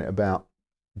I'm saying it about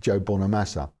Joe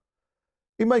Bonamassa.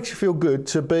 It makes you feel good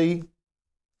to be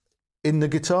in the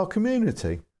guitar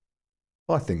community.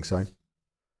 I think so.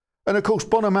 And of course,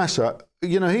 Bonamassa,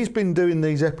 you know, he's been doing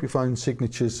these Epiphone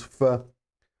signatures for,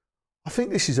 I think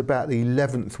this is about the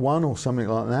 11th one or something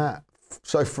like that.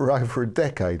 So for over a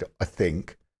decade, I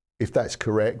think, if that's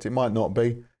correct. It might not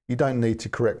be. You don't need to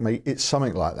correct me. It's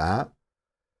something like that.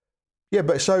 Yeah,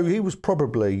 but so he was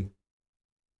probably,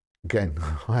 again,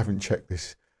 I haven't checked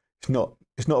this. It's not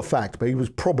a fact, but he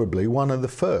was probably one of the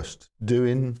first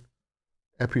doing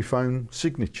Epiphone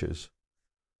signatures.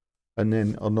 And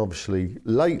then, and obviously,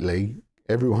 lately,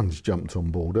 everyone's jumped on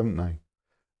board, haven't they?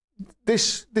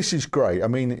 This is great. I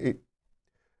mean, as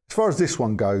far as this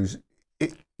one goes,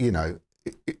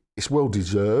 it's well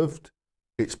deserved.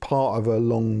 It's part of a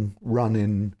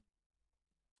long-running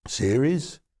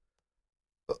series,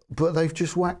 but they've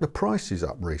just whacked the prices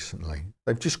up recently.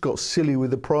 They've just got silly with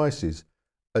the prices.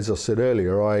 As I said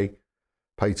earlier, I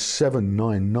paid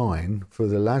 $799 for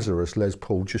the Lazarus Les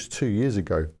Paul just 2 years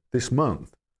ago, this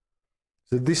month.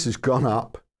 So this has gone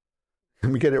up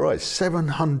Let me get it right,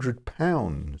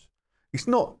 £700. It's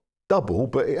not double,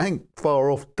 but it ain't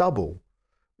far off double.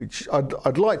 Which I'd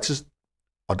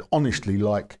honestly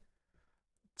like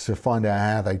to find out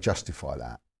how they justify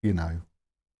that, you know.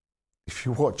 If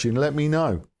you're watching, let me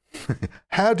know.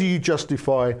 How do you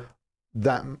justify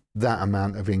that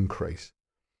amount of increase?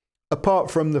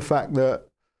 Apart from the fact that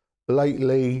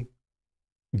lately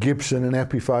Gibson and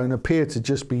Epiphone appear to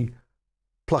just be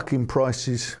plucking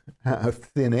prices out of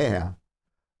thin air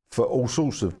for all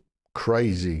sorts of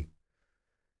crazy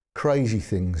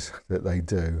things that they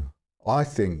do. I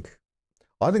think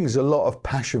there's a lot of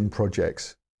passion projects.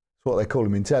 That's what they call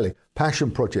them in telly.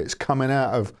 Passion projects coming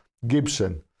out of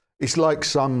Gibson. It's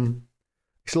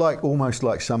like almost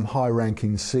like some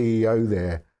high-ranking CEO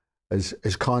there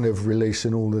is kind of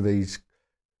releasing all of these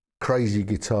crazy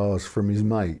guitars from his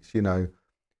mates, you know.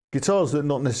 Guitars that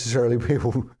not necessarily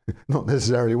people not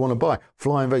necessarily want to buy.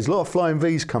 Flying V's, a lot of Flying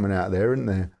V's coming out there, isn't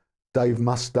there? Dave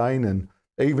Mustaine, and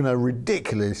even a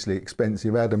ridiculously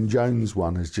expensive Adam Jones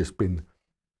one has just been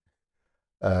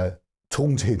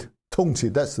taunted,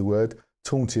 that's the word,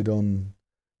 taunted on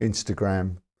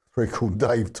Instagram. Very cool,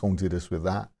 Dave taunted us with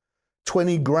that.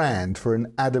 20 grand for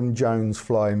an Adam Jones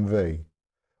Flying V.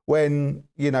 When,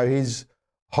 you know, his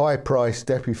high-priced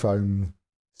Epiphone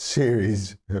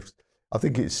series, I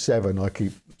think it's 7, I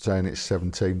keep saying it's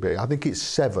 17, but I think it's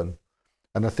 7.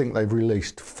 And I think they've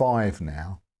released 5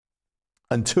 now.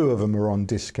 And 2 of them are on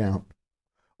discount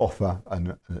offer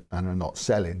and are not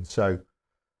selling. So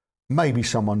maybe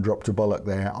someone dropped a bollock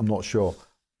there, I'm not sure.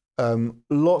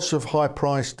 Lots of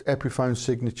high-priced Epiphone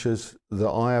signatures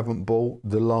that I haven't bought.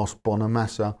 The last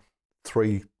Bonamassa,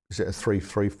 is it a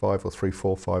 335 or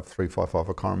 345, 355,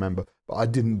 I can't remember. But I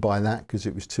didn't buy that because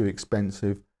it was too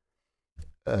expensive,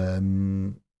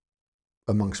 amongst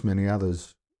many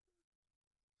others.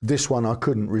 This one I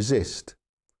couldn't resist.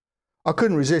 I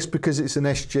couldn't resist because it's an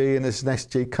SG and it's an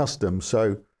SG custom.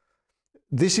 So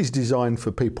this is designed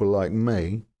for people like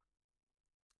me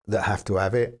that have to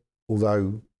have it,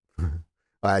 although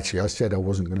I said I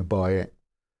wasn't going to buy it.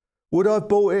 Would I have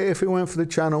bought it if it went for the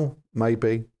channel?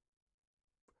 Maybe.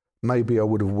 Maybe I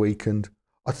would have weakened.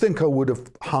 I think I would have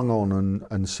hung on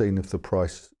and seen if the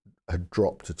price had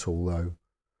dropped at all, though.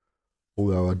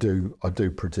 Although I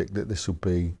do predict that this will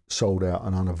be sold out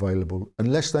and unavailable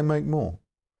unless they make more.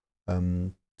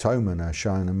 Thomann are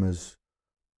showing them as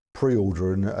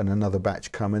pre-order and another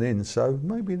batch coming in, so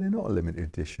maybe they're not a limited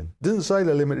edition. Doesn't say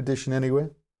they're limited edition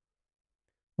anywhere.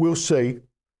 We'll see.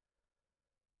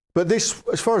 But this,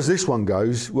 as far as this one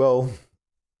goes, well,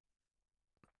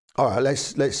 all right,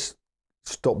 let's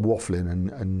stop waffling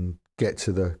and get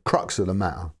to the crux of the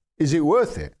matter. Is it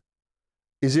worth it?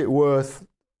 Is it worth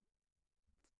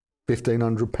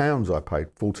 £1,500 I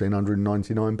paid,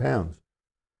 £1,499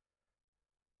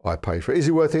 I paid for it? Is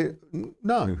it worth it?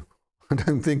 No, I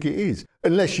don't think it is.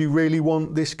 Unless you really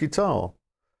want this guitar.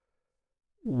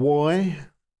 Why?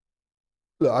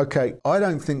 Look, okay, I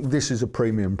don't think this is a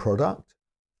premium product.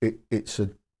 It's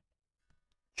a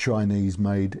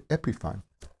Chinese-made Epiphone.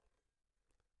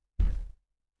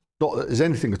 Not that there's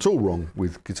anything at all wrong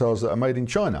with guitars that are made in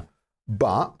China,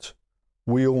 but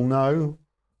we all know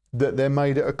that they're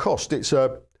made at a cost. It's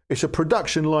a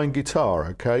production line guitar,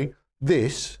 okay?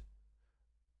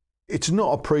 It's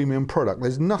not a premium product.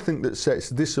 There's nothing that sets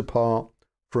this apart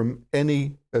from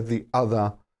any of the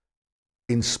other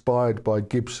inspired by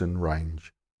Gibson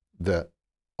range that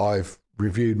I've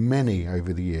reviewed many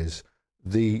over the years.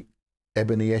 The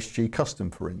Ebony SG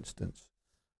Custom, for instance,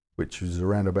 which was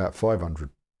around about £500.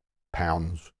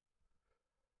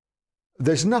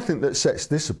 There's nothing that sets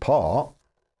this apart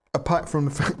from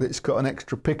the fact that it's got an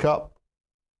extra pickup.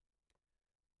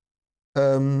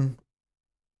 Well,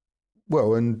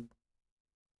 and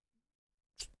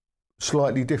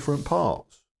slightly different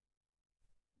parts.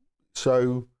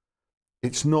 So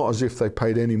it's not as if they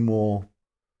paid any more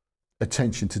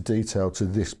attention to detail to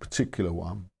this particular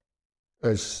one,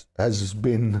 as has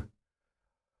been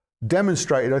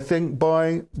demonstrated, I think,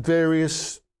 by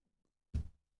various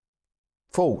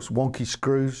faults, wonky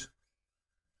screws,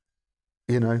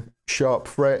 you know, sharp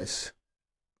frets,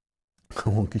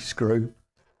 wonky screw,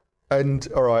 and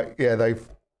all right, yeah, they've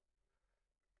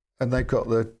got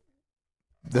the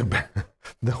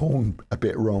horn a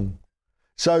bit wrong.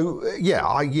 So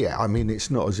I mean,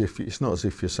 it's not as if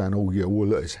you're saying, oh yeah, well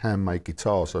look, it's handmade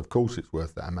guitar, so of course it's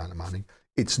worth that amount of money.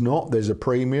 It's not. There's a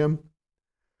premium.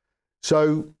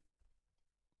 So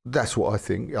that's what I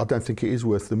think. I don't think it is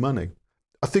worth the money.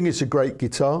 I think it's a great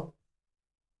guitar,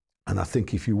 and I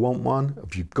think if you want one,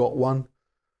 if you've got one,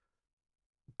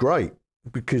 great,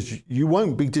 because you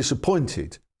won't be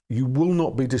disappointed. You will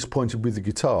not be disappointed with the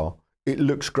guitar it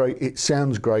looks great, it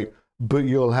sounds great, but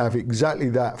you'll have exactly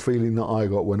that feeling that I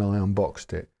got when I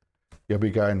unboxed it. You'll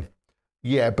be going,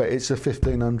 yeah, but it's a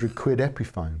 1,500 quid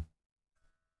Epiphone.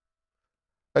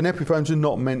 And Epiphones are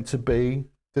not meant to be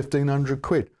 1,500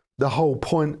 quid. The whole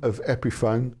point of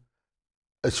Epiphone,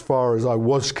 as far as I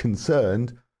was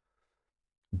concerned,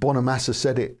 Bonamassa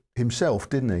said it himself,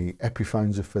 didn't he?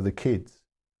 Epiphones are for the kids.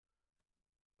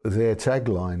 Their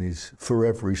tagline is for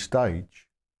every stage.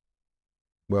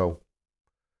 Well,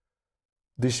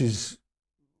 this is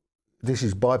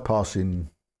bypassing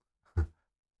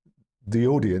the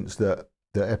audience that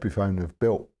Epiphone have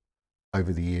built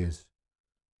over the years,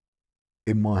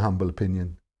 in my humble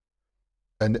opinion,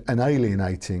 and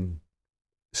alienating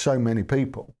so many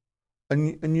people.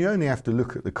 And you only have to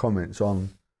look at the comments on,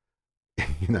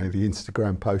 you know, the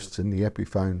Instagram posts and the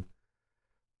Epiphone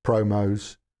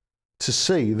promos to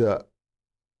see that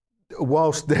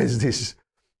whilst there's this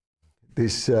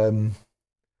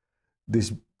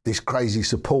crazy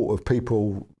support of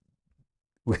people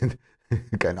with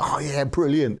going, oh yeah,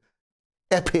 brilliant,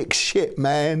 epic shit,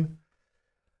 man.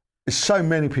 There's so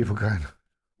many people going,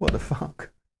 what the fuck,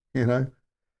 you know?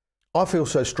 I feel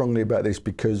so strongly about this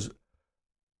because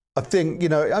I think, you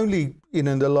know, only in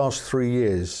the last 3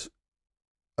 years,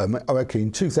 okay,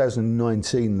 in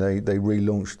 2019 they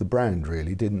relaunched the brand,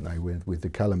 really, didn't they, with the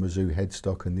Kalamazoo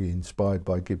headstock and the Inspired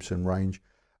by Gibson range,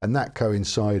 and that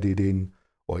coincided in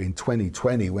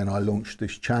 2020 when I launched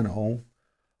this channel.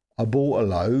 I bought a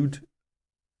load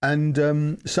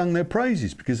and sung their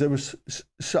praises because there was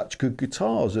such good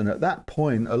guitars, and at that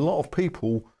point a lot of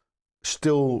people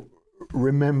still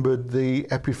remembered the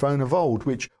Epiphone of old,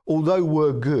 which, although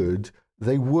were good,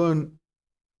 they weren't,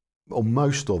 or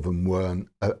most of them weren't,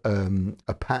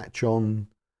 a patch on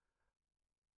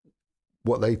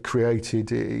what they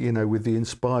created, you know, with the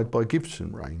Inspired by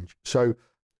Gibson range. So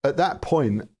at that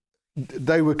point,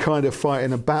 they were kind of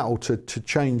fighting a battle to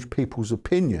change people's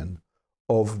opinion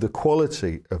of the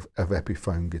quality of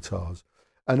Epiphone guitars.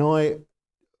 And I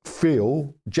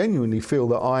genuinely feel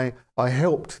that I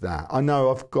helped that. I know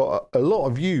I've got a lot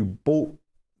of you bought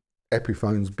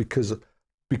Epiphones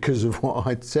because of what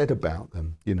I'd said about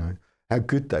them, you know, how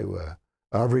good they were.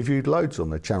 I've reviewed loads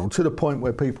on the channel to the point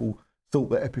where people thought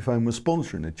that Epiphone was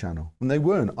sponsoring the channel, and they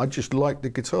weren't. I just liked the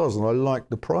guitars and I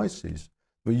liked the prices,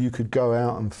 where you could go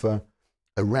out and for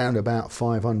around about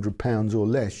 £500 or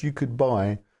less, you could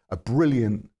buy a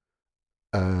brilliant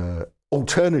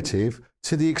alternative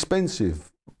to the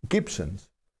expensive Gibsons.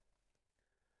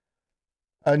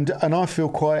 And I feel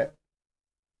quite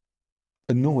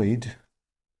annoyed,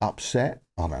 upset,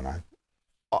 I don't know.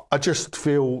 I just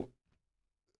feel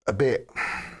a bit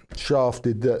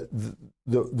shafted that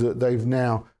they've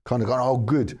now kind of gone, oh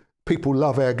good, people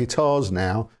love our guitars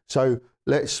now, so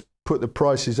let's put the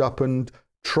prices up and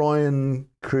try and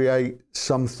create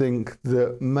something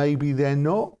that maybe they're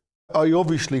not. I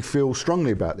obviously feel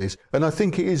strongly about this, and I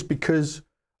think it is because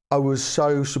I was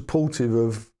so supportive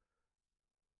of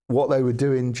what they were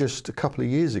doing just a couple of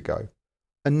years ago.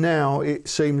 And now it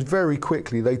seems very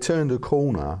quickly they turned a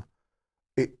corner.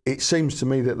 It seems to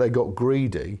me that they got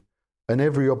greedy, and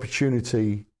every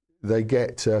opportunity they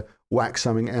get to whack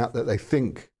something out that they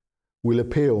think will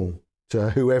appeal to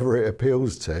whoever it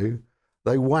appeals to,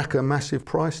 they whack a massive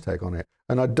price tag on it.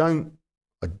 And I don't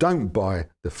buy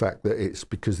the fact that it's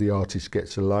because the artist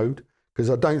gets a load, because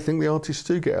I don't think the artists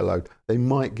do get a load. They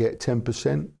might get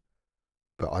 10%,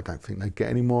 but I don't think they get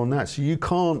any more than that. So you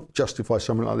can't justify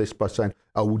something like this by saying,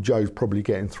 oh, well, Joe's probably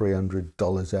getting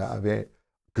 $300 out of it,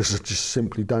 because I just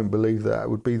simply don't believe that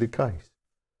would be the case.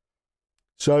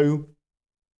 So,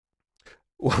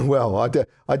 well, I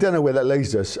don't know where that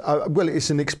leads us. Well, it's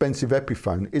an expensive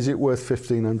Epiphone. Is it worth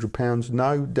 £1,500?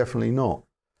 No, definitely not.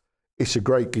 It's a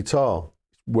great guitar.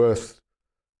 It's worth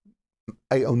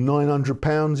 £800 or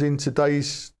 £900 in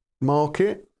today's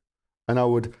market, and I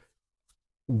would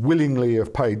willingly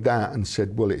have paid that and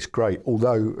said, well, it's great.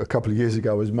 Although a couple of years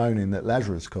ago I was moaning that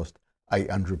Lazarus cost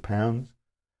 £800.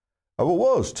 Oh, it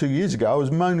was 2 years ago I was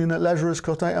moaning that Lazarus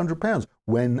cost £800,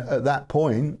 when at that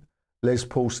point Les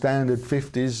Paul standard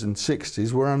 50s and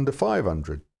 60s were under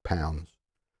 £500.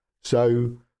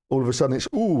 So all of a sudden it's,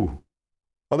 ooh,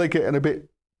 are they getting a bit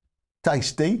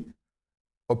tasty?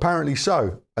 Apparently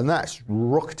so, and that's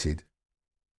rocketed.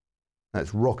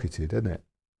 That's rocketed, isn't it?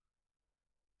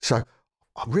 So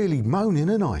I'm really moaning,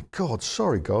 aren't I? God,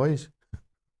 sorry guys.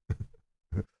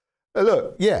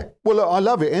 Look, yeah, well, look, I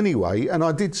love it anyway, and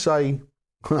I did say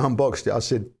when I unboxed it, I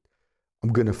said,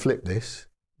 I'm going to flip this,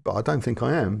 but I don't think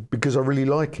I am, because I really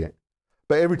like it.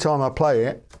 But every time I play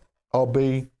it, I'll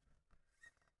be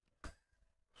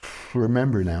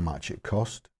remembering how much it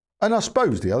cost. And I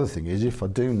suppose the other thing is, if I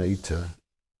need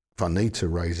to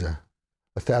raise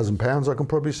 £1,000, I can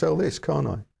probably sell this, can't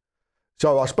I?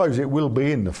 So I suppose it will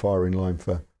be in the firing line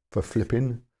for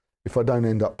flipping if I don't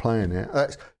end up playing it.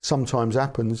 That sometimes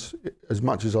happens. As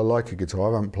much as I like a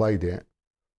guitar, I haven't played it,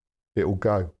 it'll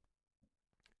go.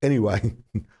 Anyway,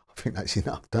 I think that's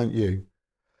enough, don't you?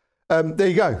 There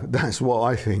you go. That's what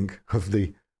I think of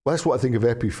that's what I think of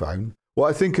Epiphone. What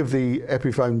I think of the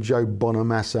Epiphone Joe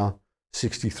Bonamassa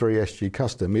 63 SG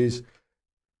Custom is,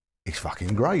 it's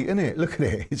fucking great, isn't it? Look at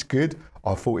it, it's good.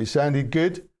 I thought it sounded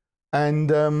good.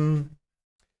 And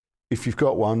if you've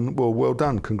got one, well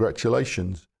done,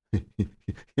 congratulations.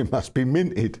 You must be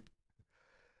minted.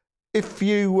 If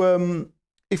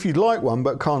you'd like one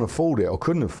but can't afford it or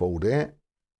couldn't afford it,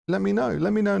 let me know.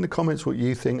 Let me know in the comments what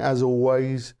you think. As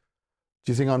always,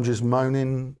 do you think I'm just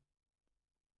moaning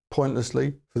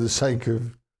pointlessly for the sake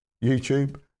of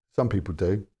YouTube? Some people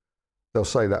do. They'll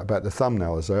say that about the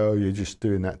thumbnail. They'll say, oh, you're just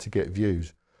doing that to get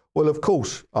views. Well, of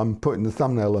course, I'm putting the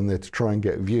thumbnail on there to try and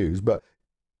get views, but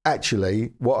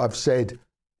actually what I've said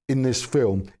in this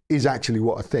film is actually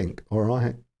what I think, all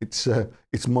right?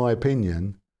 It's my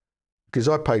opinion, because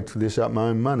I paid for this out of my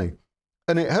own money.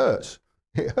 And it hurts.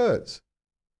 It hurts.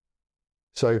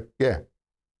 So, yeah,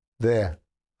 there.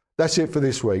 That's it for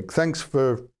this week. Thanks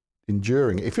for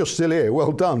enduring. If you're still here,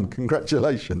 well done.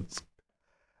 Congratulations.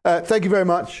 Thank you very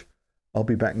much. I'll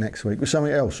be back next week with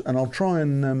something else, and I'll try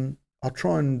and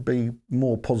be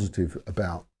more positive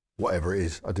about whatever it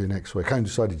is I do next week. I haven't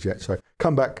decided yet, so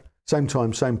come back, same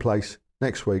time, same place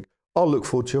next week. I'll look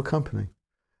forward to your company.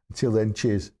 Until then,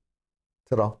 cheers.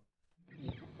 Ta-da.